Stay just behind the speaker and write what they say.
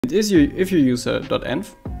If you use a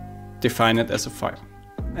 .env, define it as a file.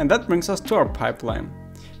 And that brings us to our pipeline.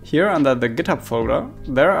 Here under the GitHub folder,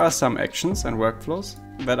 there are some actions and workflows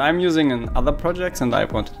that I'm using in other projects and I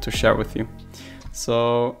wanted to share with you.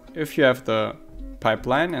 So if you have the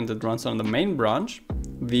pipeline and it runs on the main branch,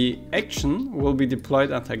 the action will be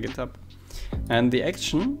deployed under GitHub. And the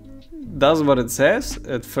action does what it says.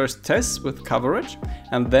 It first tests with coverage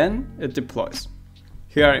and then it deploys.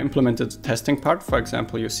 Here I implemented the testing part. For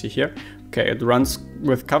example, you see here, okay, it runs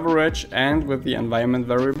with coverage and with the environment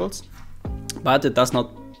variables, but it does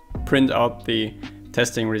not print out the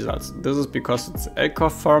testing results. This is because it's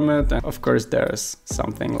Testcov format, and of course there is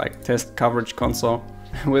something like test coverage console.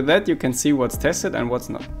 With that you can see what's tested and what's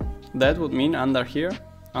not. That would mean under here,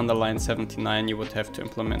 under line 79, you would have to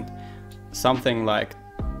implement something like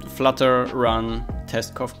Flutter run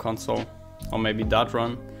Testcov console, or maybe dot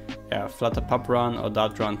run, Flutter pub run or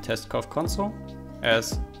dot run Testcov console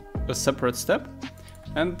as a separate step,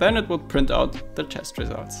 and then it would print out the test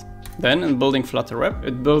results. Then in building Flutter web,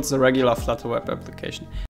 it builds a regular Flutter web application.